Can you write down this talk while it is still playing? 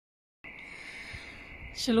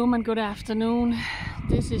Shalom and good afternoon.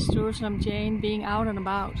 This is Jerusalem Jane being out and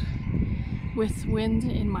about with wind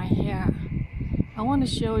in my hair. I want to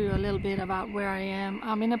show you a little bit about where I am.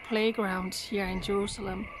 I'm in a playground here in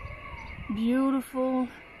Jerusalem. Beautiful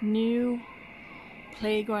new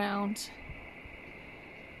playground.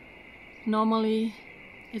 Normally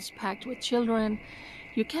it's packed with children.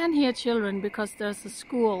 You can't hear children because there's a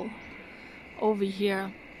school over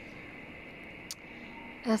here.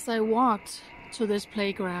 As I walked to this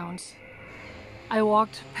playground, I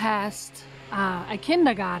walked past a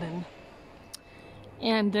kindergarten,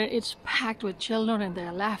 and it's packed with children, and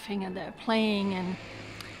they're laughing and they're playing, and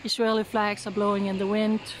Israeli flags are blowing in the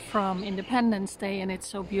wind from Independence Day, and it's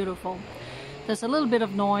so beautiful. There's a little bit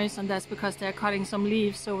of noise, and that's because they're cutting some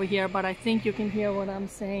leaves over here, but I think you can hear what I'm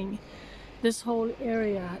saying. This whole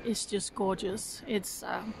area is just gorgeous. It's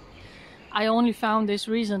I only found this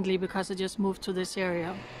recently because I just moved to this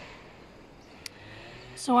area.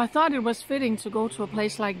 So I thought it was fitting to go to a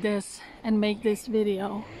place like this and make this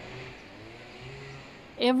video.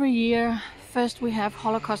 Every year, first we have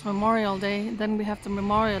Holocaust Memorial Day, then we have the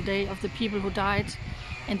Memorial Day of the people who died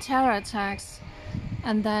in terror attacks,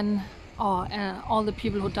 and then all the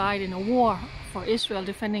people who died in a war for Israel,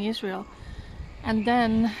 defending Israel. And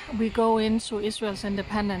then we go into Israel's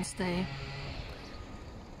Independence Day.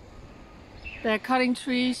 They're cutting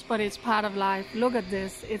trees, but it's part of life. Look at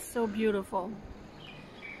this, it's so beautiful.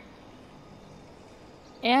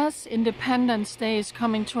 As Independence Day is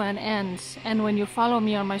coming to an end, and when you follow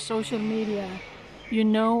me on my social media, you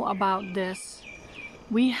know about this.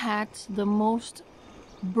 We had the most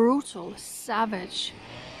brutal, savage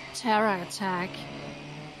terror attack.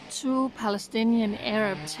 2 Palestinian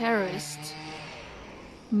Arab terrorists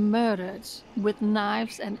murdered with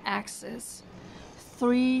knives and axes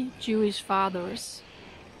 3 Jewish fathers.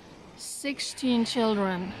 16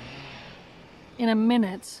 children in a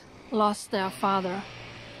minute lost their father.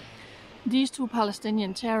 These 2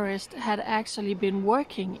 Palestinian terrorists had actually been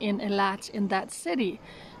working in Eilat, in that city.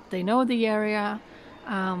 They know the area.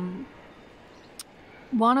 One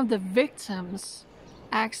of the victims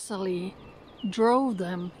actually drove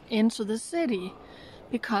them into the city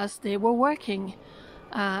because they were working.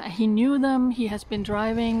 He knew them. He has been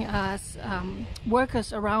driving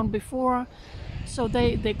workers around before. So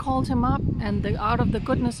they called him up, and out of the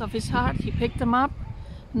goodness of his heart, he picked them up,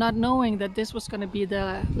 not knowing that this was going to be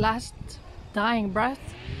the last dying breath,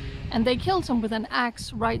 and they killed him with an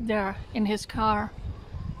axe right there in his car.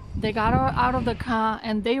 They got out of the car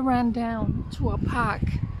and they ran down to a park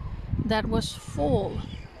that was full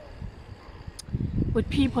with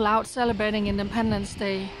people out celebrating Independence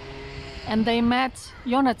Day, and they met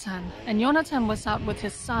Jonathan, and Jonathan was out with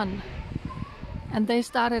his son, and they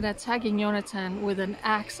started attacking Jonathan with an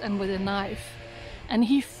axe and with a knife. And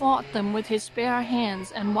he fought them with his bare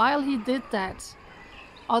hands, and while he did that,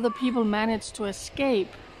 other people managed to escape.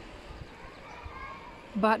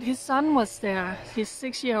 But his son was there, his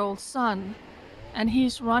 6-year-old son, and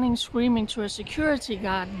he's running screaming to a security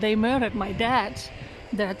guard, "They murdered my dad,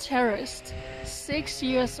 they're terrorists." 6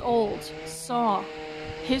 years old saw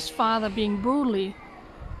his father being brutally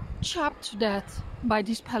chopped to death by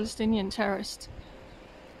these Palestinian terrorists.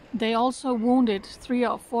 They also wounded 3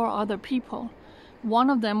 or 4 other people.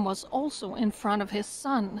 One of them was also in front of his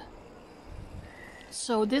son.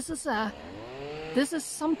 So this is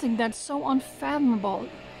something that's so unfathomable.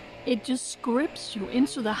 It just grips you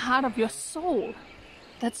into the heart of your soul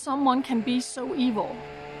that someone can be so evil.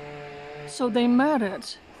 So they murdered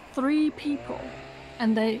 3 people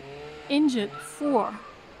and they injured 4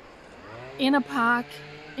 in a park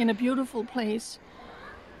in a beautiful place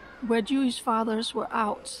where Jewish fathers were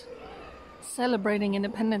out celebrating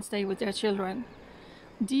Independence Day with their children.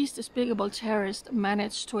 These despicable terrorists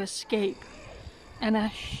managed to escape, and a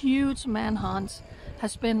huge manhunt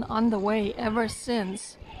has been underway ever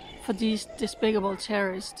since for these despicable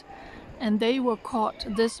terrorists. And they were caught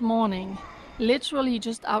this morning, literally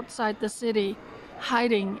just outside the city,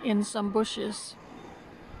 hiding in some bushes.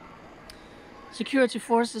 Security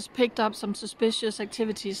forces picked up some suspicious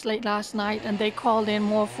activities late last night, and they called in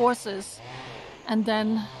more forces. And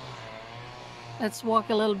then let's walk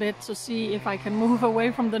a little bit to see if I can move away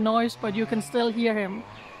from the noise, but you can still hear him.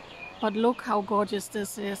 But look how gorgeous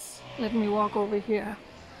this is. Let me walk over here.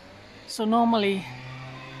 So normally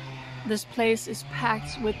this place is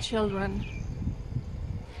packed with children.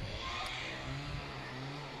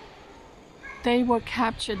 They were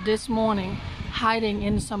captured this morning hiding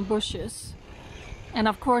in some bushes. And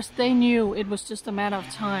of course they knew it was just a matter of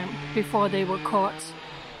time before they were caught.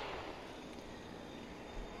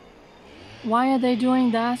 Why are they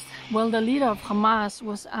doing that? Well, the leader of Hamas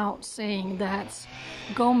was out saying that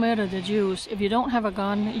go murder the Jews. If you don't have a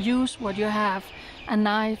gun, use what you have, a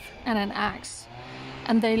knife and an axe.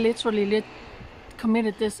 And they literally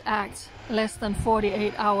committed this act less than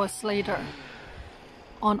 48 hours later.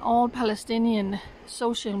 On all Palestinian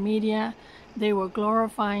social media, they were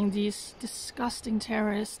glorifying these disgusting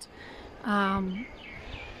terrorists.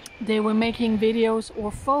 They were making videos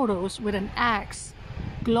or photos with an axe,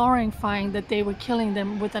 glorifying that they were killing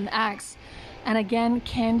them with an axe. And again,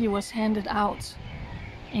 candy was handed out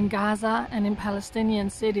in Gaza and in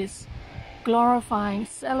Palestinian cities, glorifying,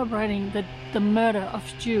 celebrating the murder of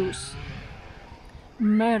Jews,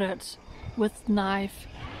 murdered with knife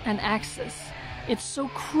and axes. It's so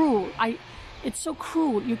cruel. It's so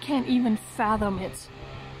cruel, you can't even fathom it.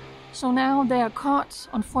 So now they are caught.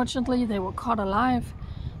 Unfortunately, they were caught alive.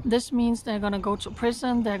 This means they're going to go to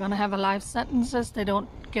prison. They're going to have a life sentences. They don't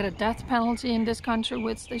get a death penalty in this country,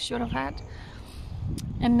 which they should have had.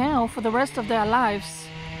 And now, for the rest of their lives,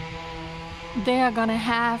 they are going to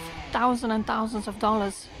have thousands and thousands of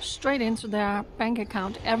dollars straight into their bank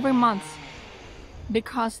account every month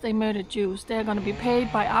because they murdered Jews. They're going to be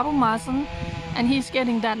paid by Abu Mazen, and he's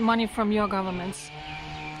getting that money from your governments.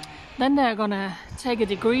 Then they're going to take a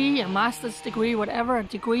degree, a master's degree, whatever a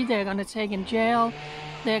degree they're going to take in jail.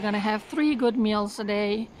 They're going to have 3 good meals a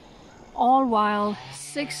day, all while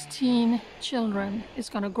 16 children is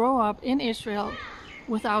going to grow up in Israel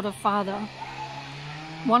without a father.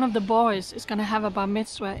 One of the boys is going to have a bar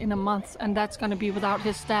mitzvah in a month, and that's going to be without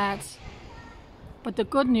his dad. But the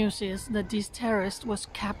good news is that these terrorists was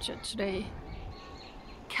captured today.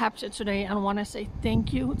 And I want to say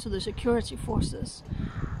thank you to the security forces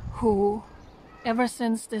who, ever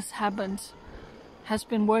since this happened, has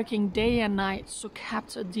been working day and night to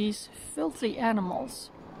capture these filthy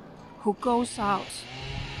animals who goes out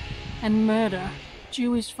and murder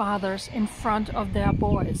Jewish fathers in front of their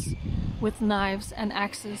boys with knives and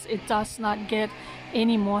axes. It does not get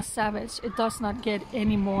any more savage. It does not get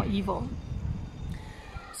any more evil.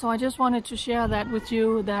 So I just wanted to share that with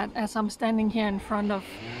you, that as I'm standing here in front of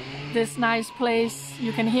this nice place,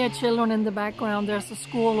 you can hear children in the background. There's a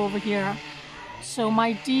school over here. So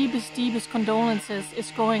my deepest condolences is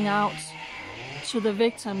going out to the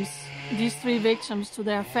victims, these 3 victims, to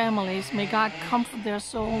their families. May God comfort their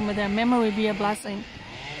soul, may their memory be a blessing.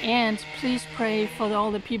 And please pray for all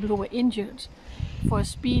the people who were injured, for a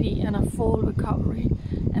speedy and a full recovery.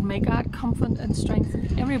 And may God comfort and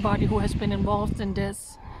strengthen everybody who has been involved in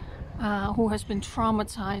this, who has been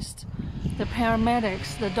traumatized, the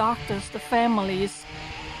paramedics, the doctors, the families,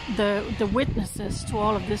 the witnesses to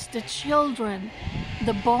all of this, the children,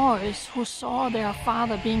 the boys who saw their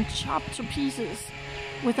father being chopped to pieces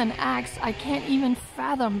with an axe. I can't even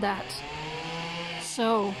fathom that.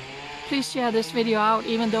 So please share this video out,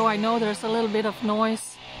 even though I know there's a little bit of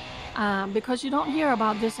noise, because you don't hear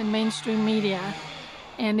about this in mainstream media.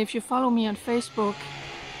 And if you follow me on Facebook,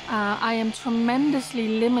 I am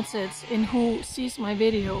tremendously limited in who sees my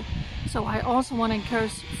video. So I also want to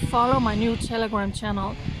encourage, follow my new Telegram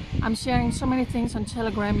channel. I'm sharing so many things on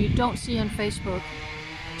Telegram you don't see on Facebook.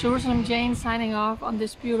 Jerusalem Jane signing off on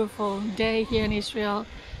this beautiful day here in Israel.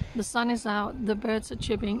 The sun is out, the birds are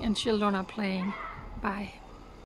chirping, and children are playing. Bye.